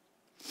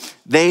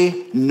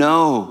 They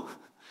know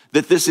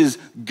that this is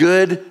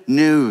good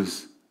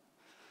news.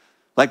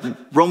 Like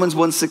Romans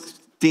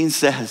 1:16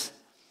 says,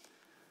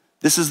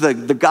 this is the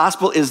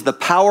gospel is the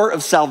power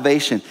of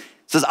salvation.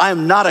 It says, I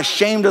am not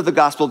ashamed of the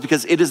gospel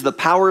because it is the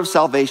power of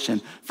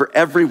salvation for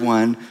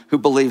everyone who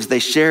believes. They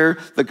share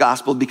the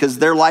gospel because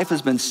their life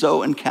has been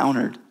so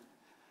encountered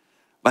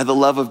by the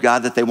love of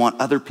God that they want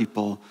other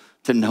people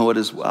to know it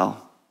as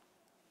well.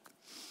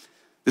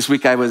 This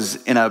week I was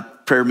in a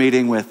prayer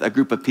meeting with a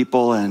group of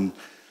people, and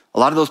a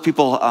lot of those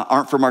people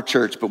aren't from our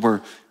church,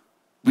 but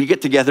we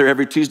get together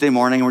every Tuesday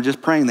morning and we're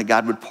just praying that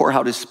God would pour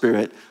out his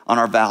spirit on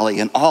our valley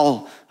and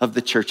all of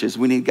the churches.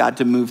 We need God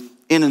to move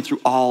in and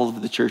through all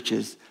of the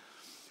churches.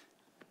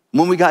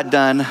 When we got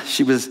done,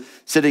 she was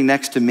sitting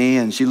next to me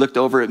and she looked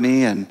over at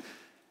me and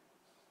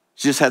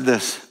she just had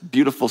this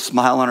beautiful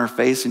smile on her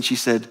face and she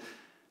said,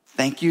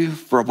 thank you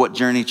for what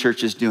Journey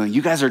Church is doing.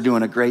 You guys are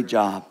doing a great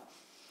job.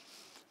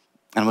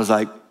 And I was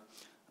like,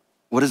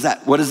 what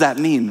does that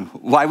mean?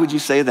 Why would you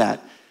say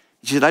that?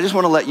 She said, I just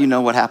want to let you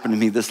know what happened to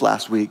me this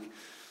last week.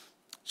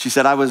 She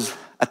said, I was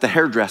at the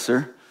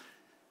hairdresser.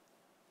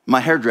 My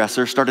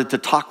hairdresser started to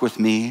talk with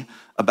me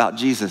about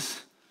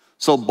Jesus,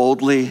 so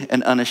boldly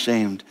and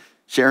unashamed,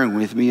 sharing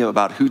with me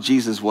about who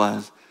Jesus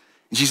was.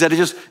 And she said,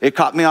 it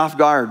caught me off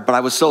guard, but I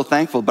was so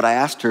thankful. But I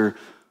asked her,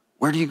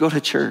 where do you go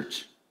to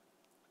church?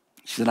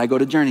 She said, I go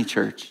to Journey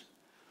Church.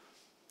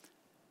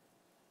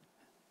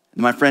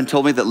 And my friend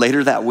told me that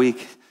later that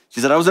week, she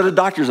said, I was at a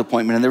doctor's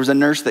appointment and there was a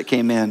nurse that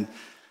came in.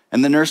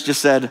 And the nurse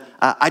just said,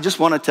 I just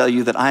want to tell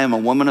you that I am a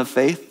woman of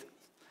faith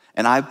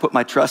and I put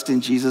my trust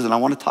in Jesus and I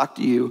want to talk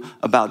to you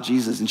about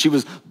Jesus. And she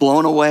was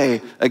blown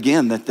away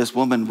again that this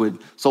woman would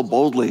so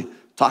boldly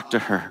talk to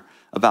her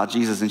about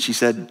Jesus. And she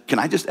said, can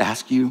I just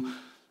ask you,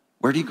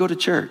 where do you go to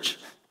church?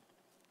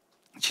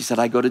 She said,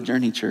 I go to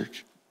Journey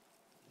Church.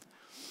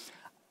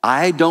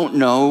 I don't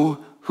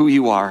know who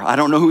you are. I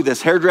don't know who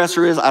this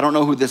hairdresser is. I don't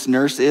know who this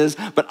nurse is,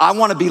 but I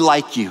want to be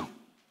like you.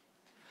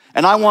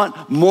 And I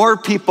want more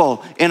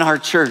people in our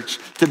church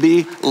to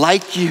be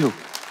like you.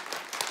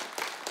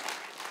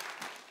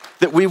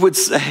 That we would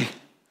say,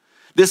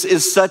 this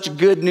is such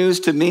good news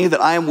to me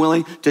that I am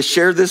willing to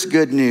share this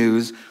good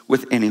news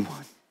with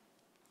anyone.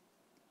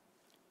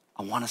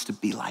 I want us to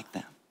be like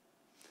them.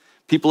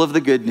 People of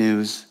the good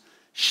news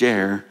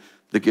share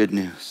the good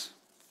news.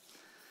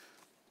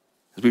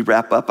 As we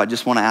wrap up, I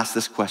just want to ask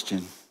this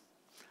question.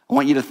 I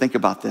want you to think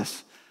about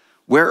this.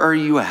 Where are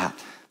you at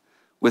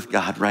with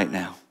God right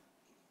now?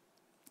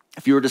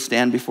 If you were to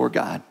stand before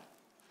God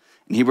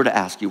and he were to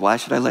ask you, why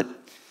should I let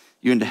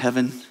you into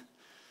heaven?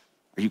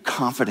 Are you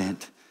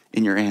confident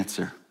in your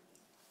answer?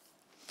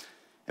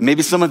 And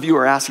maybe some of you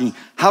are asking,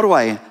 how do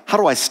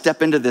I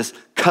step into this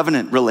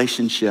covenant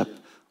relationship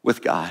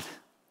with God?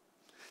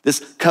 This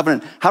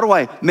covenant, how do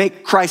I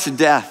make Christ's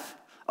death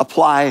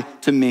apply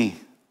to me?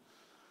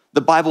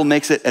 The Bible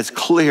makes it as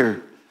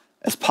clear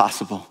as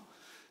possible.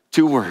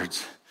 2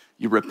 words,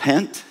 you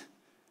repent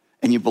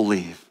and you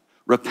believe.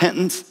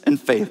 Repentance and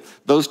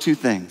faith, those 2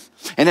 things.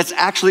 And it's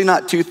actually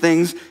not 2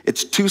 things,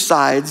 it's 2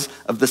 sides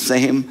of the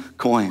same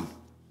coin.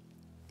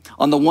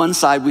 On the one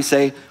side, we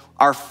say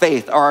our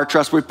faith or our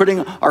trust. We're putting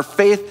our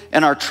faith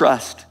and our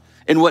trust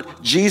in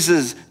what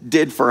Jesus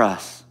did for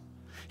us.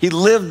 He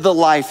lived the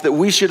life that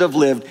we should have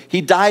lived.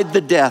 He died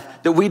the death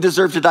that we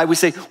deserve to die. We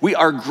say we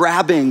are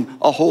grabbing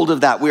a hold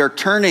of that. We are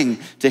turning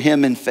to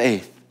him in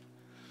faith.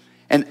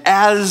 And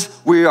as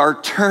we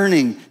are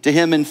turning to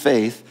him in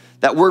faith,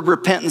 that word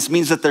repentance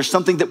means that there's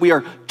something that we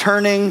are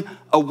turning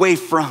away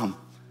from.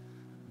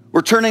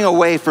 We're turning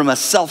away from a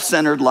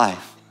self-centered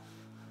life.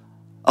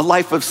 A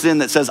life of sin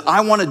that says,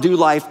 I want to do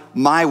life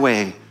my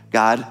way,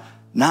 God,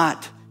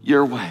 not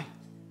your way.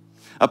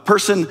 A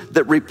person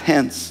that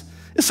repents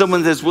is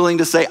someone that is willing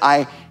to say,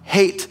 I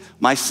hate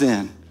my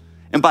sin.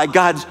 And by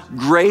God's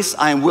grace,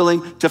 I am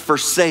willing to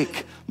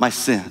forsake my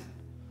sin.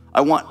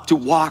 I want to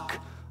walk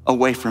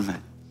away from it.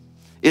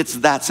 It's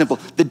that simple.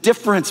 The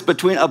difference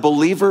between a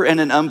believer and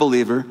an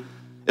unbeliever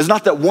is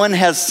not that one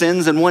has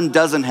sins and one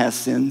doesn't have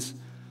sins,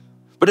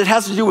 but it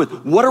has to do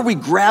with what are we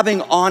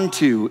grabbing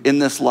onto in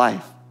this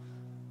life?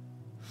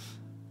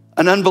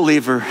 An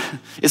unbeliever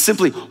is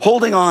simply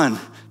holding on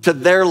to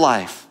their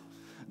life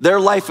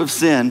of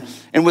sin.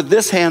 And with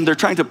this hand, they're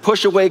trying to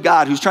push away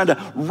God, who's trying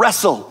to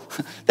wrestle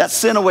that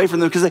sin away from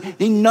them because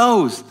he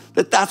knows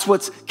that that's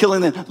what's killing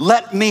them.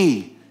 Let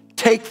me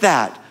take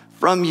that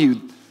from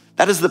you.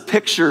 That is the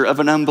picture of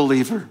an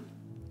unbeliever.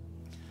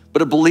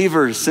 But a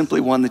believer is simply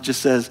one that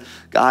just says,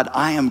 God,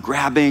 I am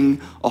grabbing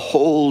a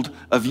hold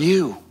of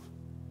you.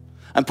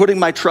 I'm putting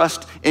my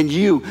trust in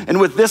you. And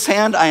with this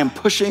hand, I am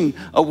pushing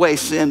away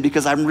sin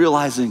because I'm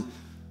realizing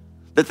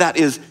that that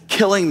is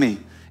killing me.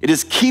 It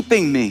is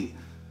keeping me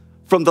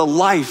from the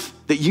life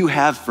that you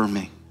have for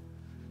me.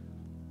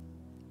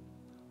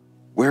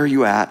 Where are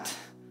you at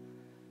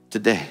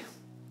today?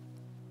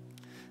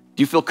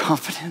 Do you feel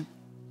confident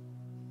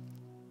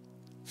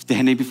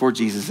standing before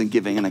Jesus and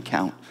giving an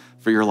account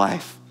for your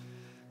life?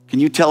 Can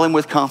you tell him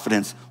with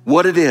confidence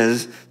what it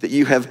is that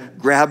you have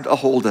grabbed a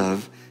hold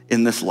of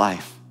in this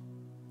life?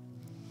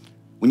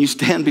 When you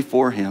stand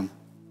before him,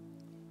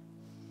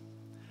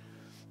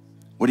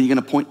 what are you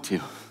going to point to?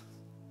 Are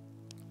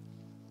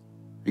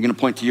you going to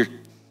point to your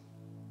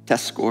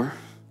test score?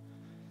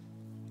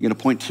 You're going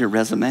to point to your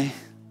resume?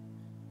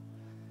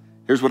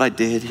 Here's what I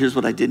did. Here's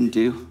what I didn't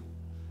do.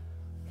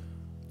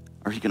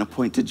 Or are you going to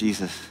point to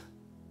Jesus?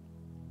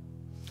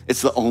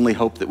 It's the only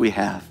hope that we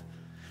have,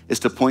 is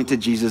to point to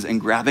Jesus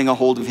and grabbing a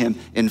hold of him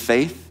in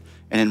faith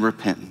and in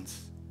repentance.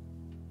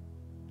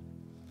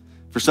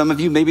 For some of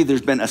you, maybe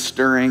there's been a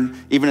stirring,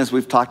 even as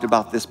we've talked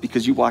about this,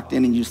 because you walked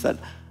in and you said,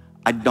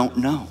 I don't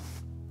know.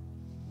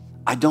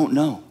 I don't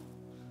know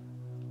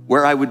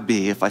where I would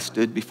be if I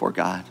stood before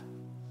God,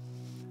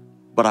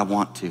 but I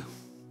want to.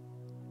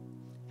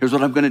 Here's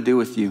what I'm going to do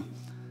with you.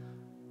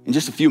 In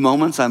just a few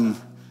moments, I'm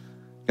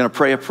going to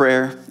pray a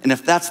prayer. And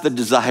if that's the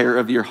desire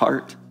of your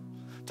heart,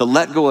 to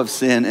let go of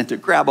sin and to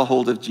grab a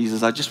hold of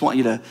Jesus, I just want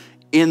you to,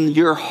 in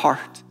your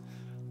heart,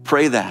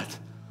 pray that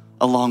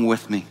along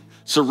with me.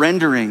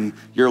 surrendering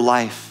your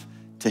life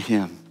to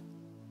him.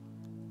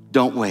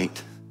 Don't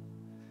wait.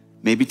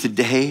 Maybe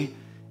today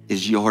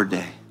is your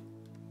day.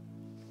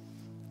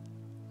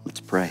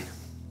 Let's pray.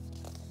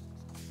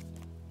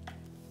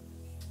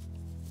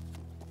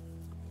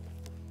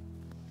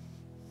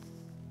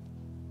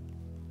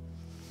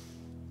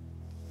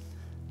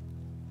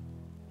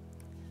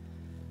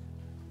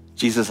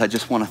 Jesus, I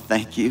just want to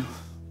thank you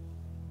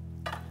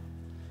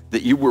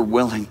that you were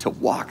willing to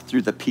walk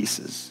through the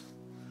pieces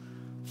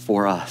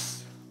for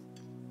us,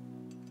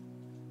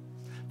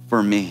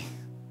 for me.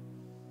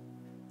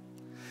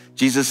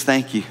 Jesus,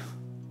 thank you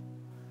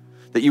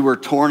that you were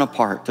torn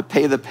apart to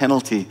pay the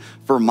penalty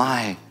for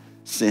my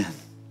sin.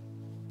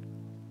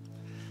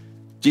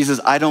 Jesus,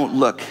 I don't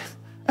look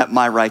at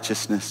my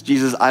righteousness.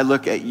 Jesus, I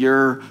look at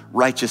your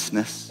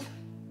righteousness.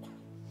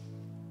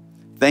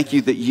 Thank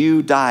you that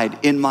you died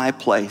in my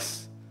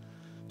place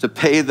to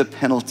pay the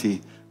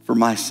penalty for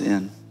my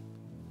sin.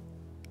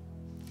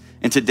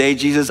 And today,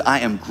 Jesus,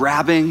 I am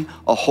grabbing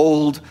a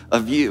hold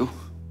of you.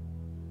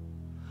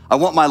 I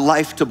want my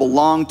life to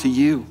belong to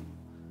you.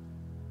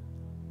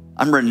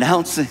 I'm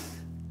renouncing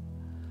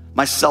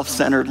my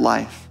self-centered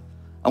life.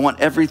 I want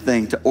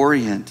everything to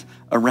orient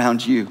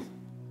around you.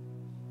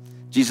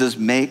 Jesus,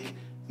 make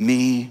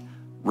me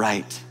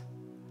right.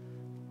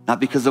 Not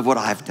because of what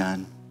I've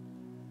done,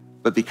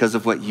 but because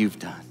of what you've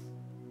done.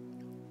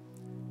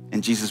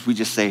 And Jesus, we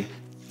just say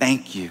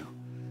thank you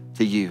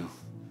to you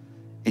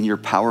in your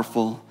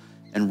powerful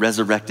and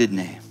resurrected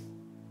name.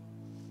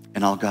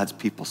 And all God's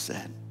people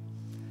said,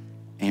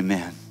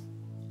 amen.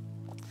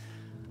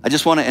 I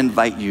just want to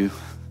invite you,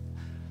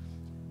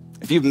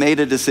 if you've made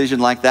a decision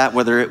like that,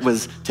 whether it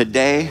was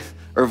today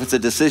or if it's a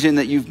decision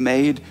that you've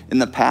made in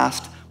the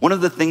past, one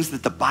of the things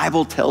that the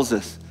Bible tells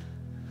us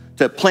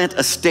to plant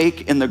a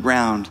stake in the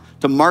ground,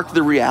 to mark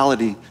the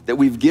reality that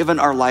we've given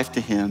our life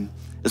to him,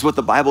 is what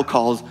the Bible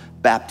calls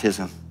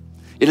baptism.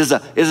 It is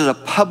a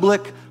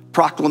public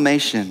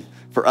proclamation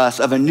for us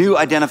of a new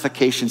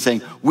identification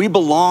saying, we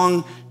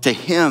belong to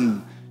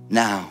him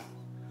now.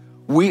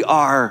 We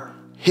are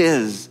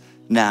his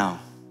now.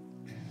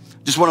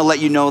 Just want to let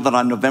you know that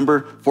on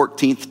November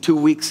 14th, 2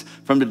 weeks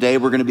from today,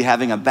 we're going to be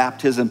having a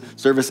baptism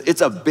service.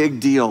 It's a big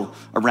deal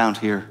around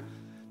here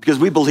because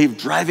we believe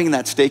driving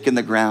that stake in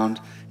the ground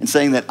and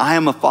saying that I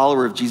am a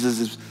follower of Jesus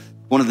is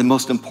one of the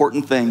most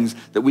important things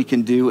that we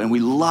can do, and we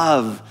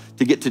love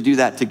to get to do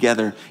that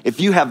together. If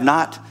you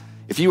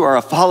are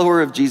a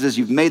follower of Jesus,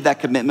 you've made that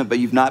commitment, but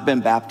you've not been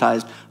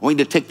baptized, I want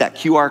you to take that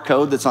QR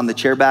code that's on the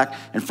chair back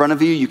in front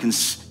of you. You can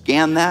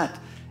scan that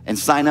and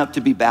sign up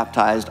to be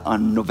baptized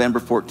on November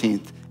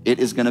 14th. It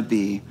is going to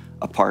be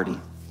a party.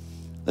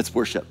 Let's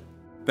worship.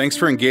 Thanks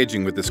for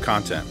engaging with this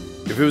content.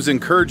 If it was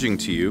encouraging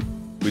to you,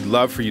 we'd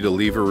love for you to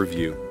leave a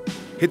review.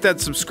 Hit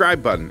that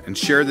subscribe button and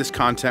share this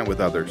content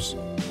with others.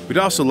 We'd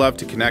also love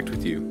to connect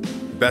with you.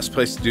 The best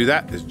place to do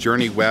that is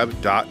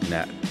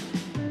journeyweb.net.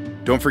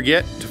 Don't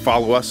forget to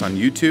follow us on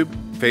YouTube,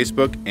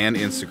 Facebook, and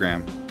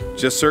Instagram.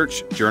 Just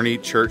search Journey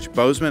Church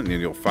Bozeman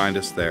and you'll find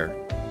us there.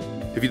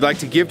 If you'd like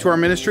to give to our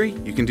ministry,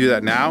 you can do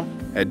that now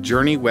at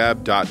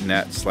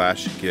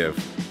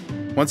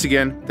journeyweb.net/give. Once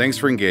again, thanks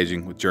for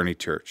engaging with Journey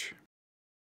Church.